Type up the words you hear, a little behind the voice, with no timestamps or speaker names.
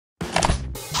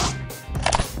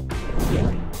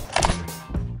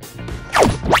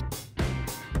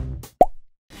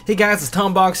Hey guys, it's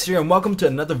Tombox here and welcome to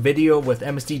another video with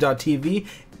MST.TV,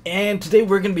 and today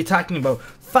we're going to be talking about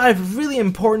 5 really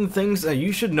important things that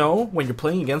you should know when you're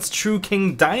playing against True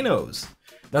King Dinos.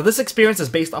 Now this experience is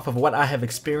based off of what I have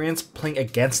experienced playing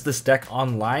against this deck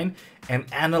online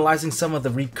and analyzing some of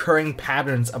the recurring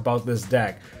patterns about this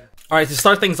deck. Alright, to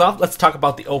start things off, let's talk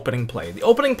about the opening play. The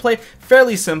opening play,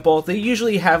 fairly simple. They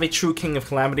usually have a True King of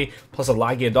Calamity plus a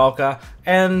Lagiadolka,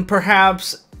 and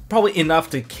probably enough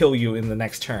to kill you in the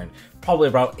next turn. Probably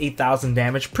about 8,000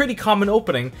 damage, pretty common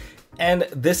opening. And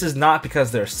this is not because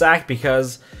they're sacked,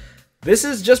 because this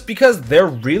is just because they're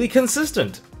really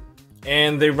consistent.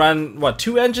 And they run, what,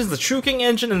 2 engines? The True King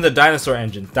engine and the Dinosaur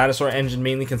engine. Dinosaur engine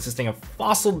mainly consisting of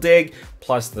Fossil Dig,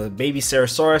 plus the Baby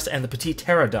Ceratosaurus and the Petit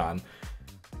Pterodon.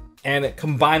 And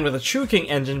combined with the True King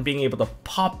engine being able to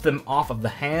pop them off of the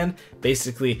hand,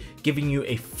 basically giving you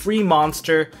a free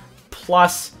monster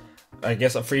plus, I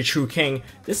guess, a free True King.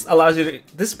 This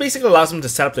basically allows them to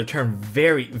set up their turn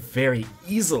very, very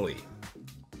easily.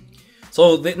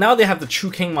 So now they have the True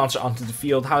King monster onto the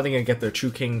field. How are they going to get their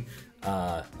True King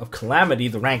of Calamity,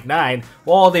 the rank 9?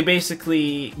 Well, they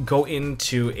basically go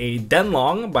into a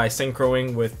Denlong by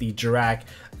synchroing with the Jirac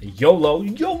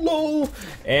YOLO,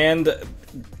 and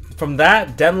from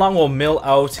that, Denlong will mill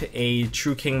out a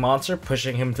True King monster,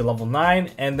 pushing him to level 9,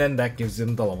 and then that gives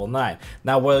him the level 9.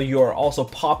 Now, while you are also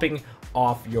popping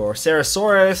off your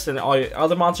Ceratosaurus and all your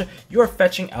other monsters, you are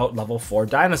fetching out level 4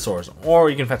 dinosaurs,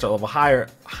 or you can fetch out level higher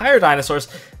dinosaurs.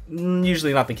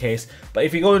 Usually not the case, but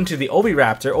if you go into the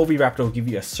Oviraptor will give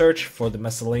you a search for the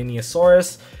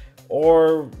Miscellaneousaurus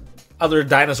or other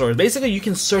dinosaurs. Basically, you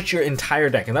can search your entire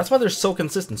deck, and that's why they're so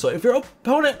consistent. So if your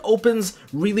opponent opens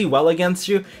really well against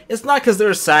you, it's not because they're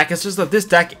a sack, it's just that this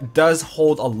deck does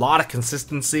hold a lot of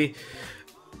consistency,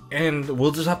 and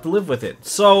we'll just have to live with it.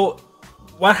 So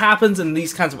what happens in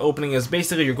these kinds of opening is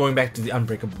basically you're going back to the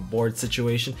unbreakable board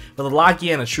situation. With a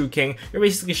Lagia and a True King, you're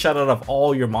basically shut out of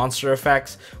all your monster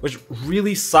effects, which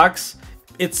really sucks.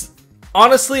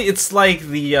 Honestly, it's like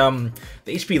the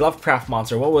HP Lovecraft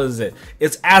monster. What was it?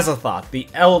 It's Azathoth, the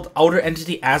outer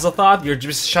entity Azathoth. You're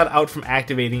just shut out from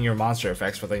activating your monster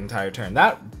effects for the entire turn.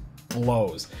 That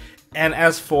blows. And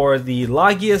as for the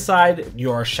Lagia side,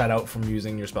 you are shut out from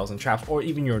using your spells and traps or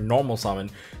even your normal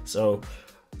summon. So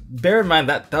bear in mind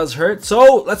that does hurt.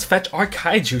 So let's fetch our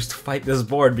Kaijus to fight this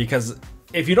board, because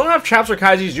if you don't have traps or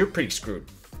Kaijus, you're pretty screwed.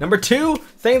 Number 2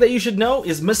 thing that you should know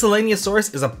is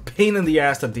Miscellaneousaurus is a pain in the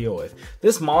ass to deal with.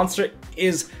 This monster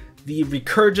is the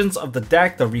recurgence of the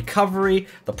deck, the recovery,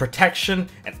 the protection,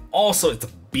 and also it's a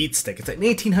beat stick. It's an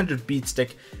 1800 beat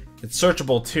stick. It's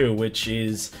searchable too, which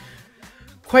is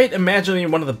quite imaginably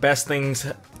one of the best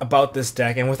things about this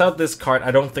deck. And without this card, I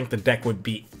don't think the deck would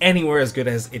be anywhere as good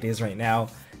as it is right now.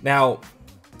 Now,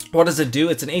 what does it do?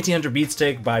 It's an 1800 beat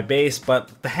stick by base,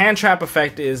 but the hand trap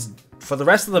effect is for the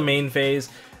rest of the main phase.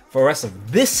 For the rest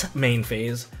of this main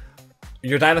phase,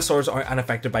 your dinosaurs are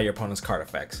unaffected by your opponent's card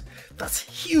effects. That's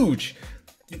huge.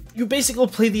 You basically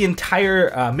play the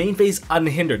entire main phase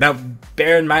unhindered. Now,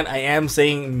 bear in mind, I am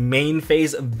saying main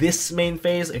phase, this main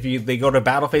phase. If they go to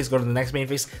battle phase, go to the next main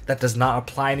phase, that does not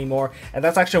apply anymore. And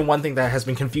that's actually one thing that has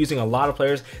been confusing a lot of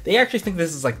players. They actually think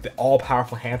this is like the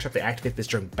all-powerful hand trap. They activate this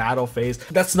during battle phase.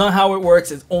 That's not how it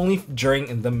works. It's only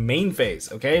during the main phase,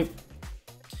 okay?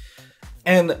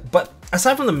 But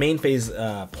aside from the main phase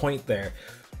point there,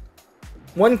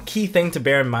 one key thing to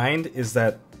bear in mind is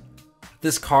that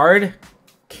this card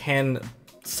can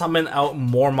summon out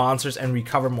more monsters and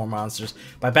recover more monsters.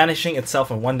 By banishing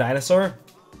itself in one dinosaur,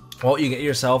 well, you get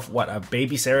yourself, what, a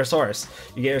Baby Ceratosaurus.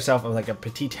 You get yourself like a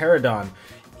Petit Pterodon.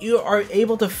 You are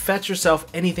able to fetch yourself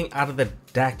anything out of the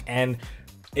deck, and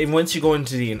once you go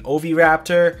into the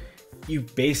Oviraptor, you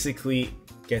basically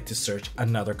get to search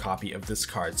another copy of this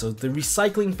card. So the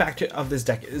recycling factor of this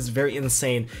deck is very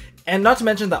insane. And not to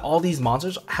mention that all these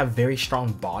monsters have very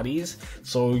strong bodies,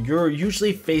 so you're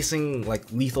usually facing like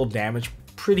lethal damage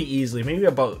pretty easily, maybe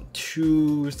about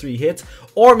 2-3 hits,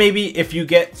 or maybe if you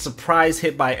get surprise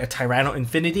hit by a Tyranno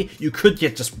Infinity, you could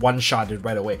get just one-shotted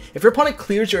right away. If your opponent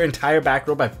clears your entire back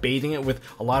row by baiting it with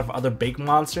a lot of other big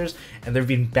monsters, and they've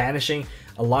been banishing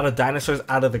a lot of dinosaurs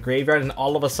out of the graveyard, and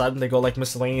all of a sudden they go like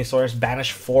Miscellaneousaurus,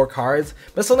 banish 4 cards.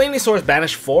 Miscellaneousaurus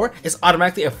banish 4 is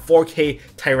automatically a 4k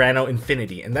Tyranno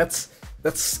Infinity, and that's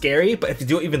scary. But if you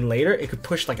do it even later, it could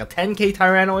push like a 10k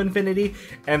Tyranno Infinity,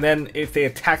 and then if they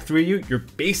attack through you, you're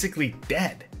basically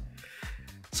dead.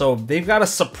 So they've got a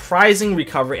surprising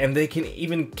recovery, and they can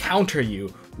even counter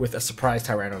you with a surprise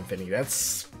Tyranno Infinity.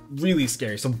 That's really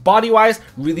scary. So body-wise,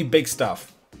 really big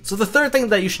stuff. So the third thing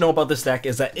that you should know about this deck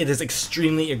is that it is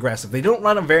extremely aggressive. They don't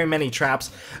run very many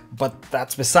traps, but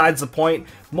that's besides the point.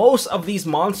 Most of these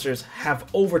monsters have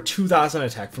over 2,000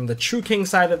 attack. From the True King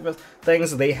side of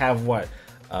things, they have what?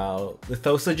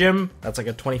 Lithosagem, that's like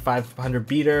a 2,500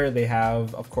 beater. They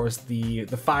have, of course, the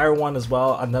fire one as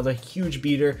well, another huge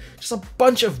beater. Just a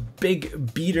bunch of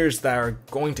big beaters that are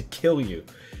going to kill you.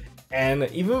 And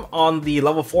even on the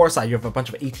level 4 side, you have a bunch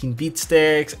of 18 beat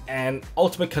sticks and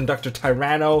Ultimate Conductor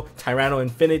Tyranno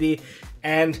Infinity.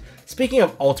 And speaking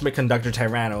of Ultimate Conductor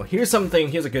Tyranno, here's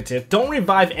a good tip. Don't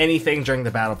revive anything during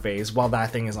the battle phase while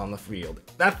that thing is on the field.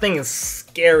 That thing is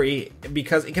scary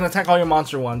because it can attack all your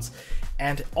monster once.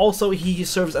 And also he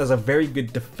serves as a very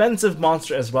good defensive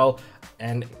monster as well,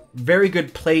 and very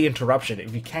good play interruption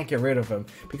if you can't get rid of him,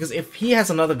 because if he has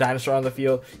another dinosaur on the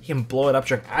field, he can blow it up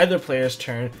during either player's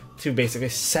turn to basically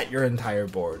set your entire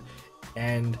board.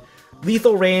 And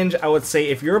lethal range, I would say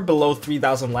if you're below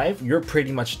 3,000 life, you're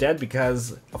pretty much dead,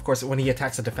 because of course when he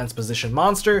attacks a defense position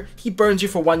monster, he burns you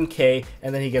for 1k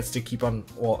and then he gets to keep on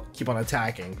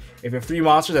attacking. If you have 3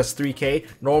 monsters, that's 3k.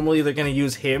 Normally they're going to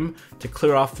use him to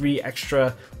clear off 3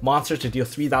 extra monsters to deal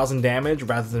 3,000 damage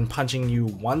rather than punching you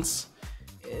once.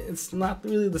 It's not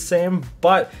really the same,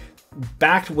 but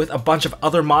backed with a bunch of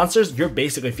other monsters, you're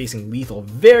basically facing lethal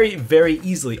very, very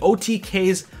easily.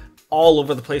 OTKs all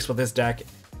over the place with this deck,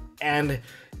 and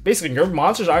basically your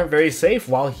monsters aren't very safe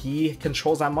while he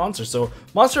controls that monster. So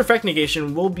monster effect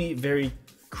negation will be very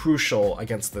crucial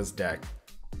against this deck.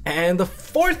 And the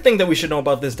fourth thing that we should know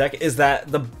about this deck is that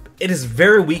it is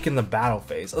very weak in the battle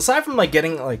phase. Aside from like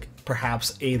getting like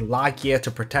perhaps a Lagia to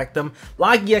protect them,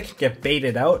 Lagia can get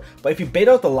baited out, but if you bait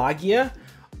out the Lagia,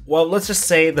 well, let's just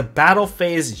say the battle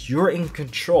phase, you're in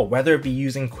control, whether it be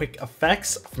using quick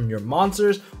effects from your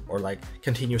monsters or like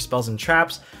continuous spells and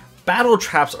traps. Battle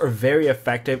traps are very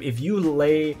effective. If you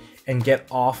lay and get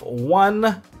off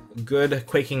one good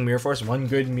Quaking Mirror Force, one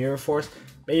good Mirror Force,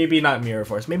 maybe not Mirror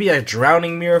Force, maybe a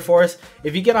Drowning Mirror Force.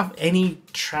 If you get off any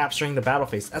traps during the battle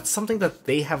phase, that's something that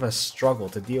they have a struggle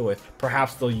to deal with.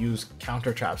 Perhaps they'll use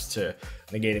counter traps to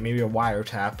negate it, maybe a wire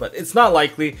tap, but it's not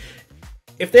likely.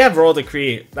 If they have Royal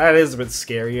Decree, that is a bit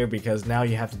scarier because now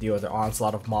you have to deal with an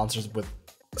onslaught of monsters with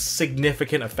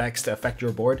significant effects to affect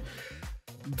your board.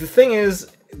 The thing is,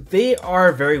 they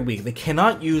are very weak. They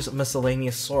cannot use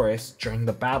Miscellaneous Saurus during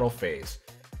the battle phase,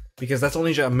 because that's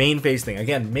only a main phase thing.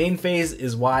 Again, main phase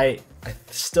is why I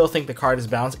still think the card is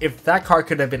balanced. If that card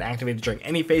could have been activated during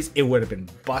any phase, it would have been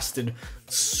busted,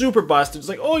 super busted. It's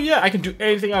like, oh yeah, I can do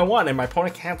anything I want and my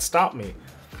opponent can't stop me.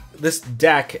 This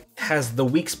deck has the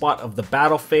weak spot of the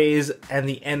battle phase and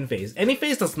the end phase. Any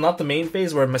phase that's not the main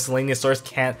phase where Miscellaneous Saurus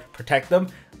can't protect them,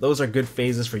 those are good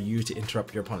phases for you to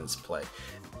interrupt your opponent's play.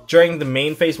 During the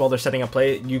main phase, while they're setting up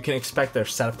play, you can expect their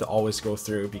setup to always go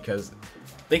through, because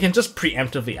they can just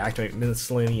preemptively activate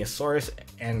Miscellaneous Saurus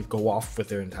and go off with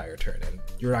their entire turn, and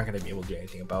you're not going to be able to do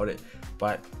anything about it.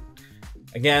 But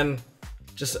again,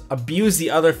 just abuse the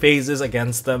other phases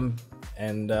against them,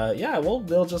 and yeah, well,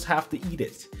 they'll just have to eat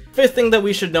it. Fifth thing that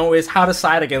we should know is how to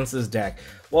side against this deck.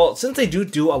 Well, since they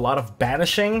do a lot of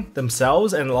banishing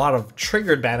themselves and a lot of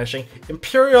triggered banishing,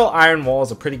 Imperial Iron Wall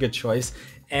is a pretty good choice.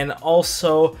 And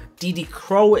also, DD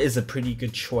Crow is a pretty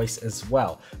good choice as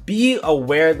well. Be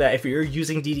aware that if you're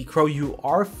using DD Crow, you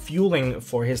are fueling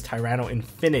for his Tyranno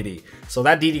Infinity. So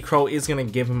that DD Crow is going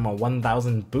to give him a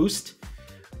 1000 boost.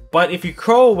 But if you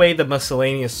crow away the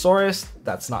Miscellaneous Saurus,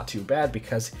 that's not too bad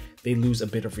because they lose a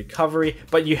bit of recovery,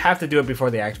 but you have to do it before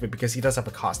they activate because he does have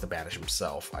a cost to banish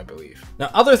himself, I believe.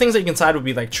 Now, other things that you can side would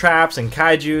be like traps and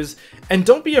kaijus, and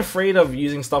don't be afraid of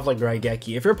using stuff like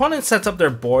Raigeki. If your opponent sets up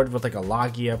their board with like a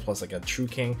Lagia plus like a True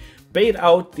King, bait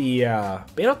out the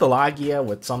Lagia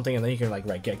with something, and then you can like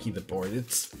Raigeki the board.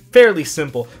 It's fairly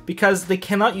simple because they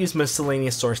cannot use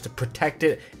Miscellaneous Saurus to protect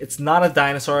it. It's not a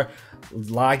dinosaur.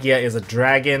 Lagia is a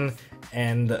dragon,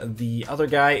 and the other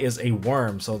guy is a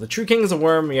worm. So the True King is a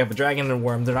worm, you have a dragon and a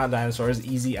worm, they're not dinosaurs,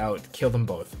 easy out, kill them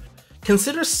both.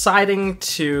 Consider siding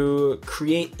to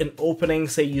create an opening,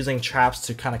 say using traps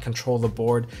to kind of control the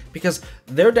board, because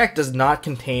their deck does not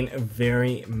contain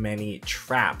very many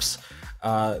traps.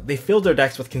 They fill their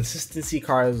decks with consistency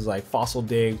cards like Fossil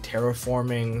Dig,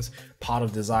 Terraformings, Pot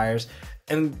of Desires,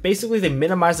 and basically they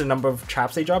minimize the number of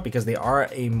traps they drop because they are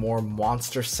a more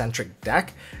monster-centric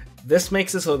deck. This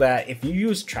makes it so that if you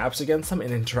use traps against them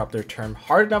and interrupt their turn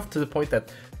hard enough to the point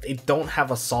that they don't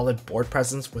have a solid board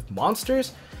presence with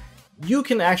monsters, you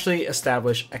can actually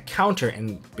establish a counter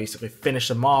and basically finish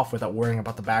them off without worrying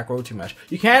about the back row too much.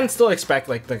 You can still expect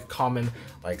like the common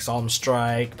like Solemn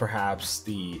Strike, perhaps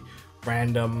the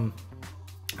random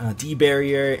D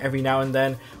barrier every now and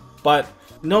then, but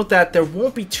note that there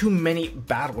won't be too many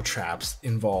battle traps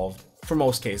involved for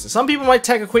most cases. Some people might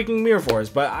take a quaking mirror force,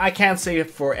 but I can't say it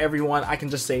for everyone. I can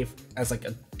just say as like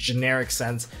a generic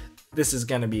sense, this is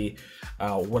gonna be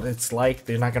what it's like.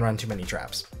 They're not gonna run too many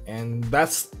traps. And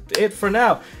that's it for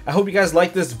now. I hope you guys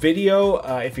liked this video.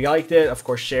 If you liked it, of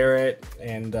course, share it,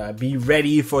 and be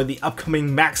ready for the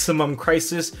upcoming Maximum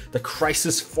Crisis, the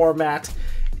Crisis format.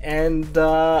 And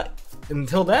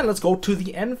until then, let's go to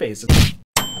the end phase.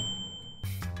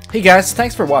 Hey guys,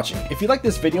 thanks for watching. If you like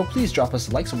this video, please drop us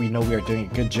a like so we know we are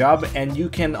doing a good job, and you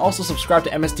can also subscribe to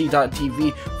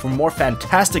MST.TV for more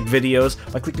fantastic videos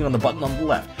by clicking on the button on the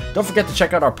left. Don't forget to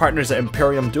check out our partners at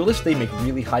Imperium Duelist. They make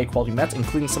really high quality mats,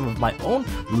 including some of my own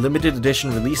limited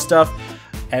edition release stuff.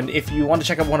 And if you want to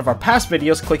check out one of our past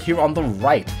videos, click here on the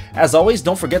right. As always,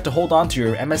 don't forget to hold on to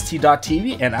your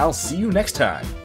MST.TV, and I'll see you next time.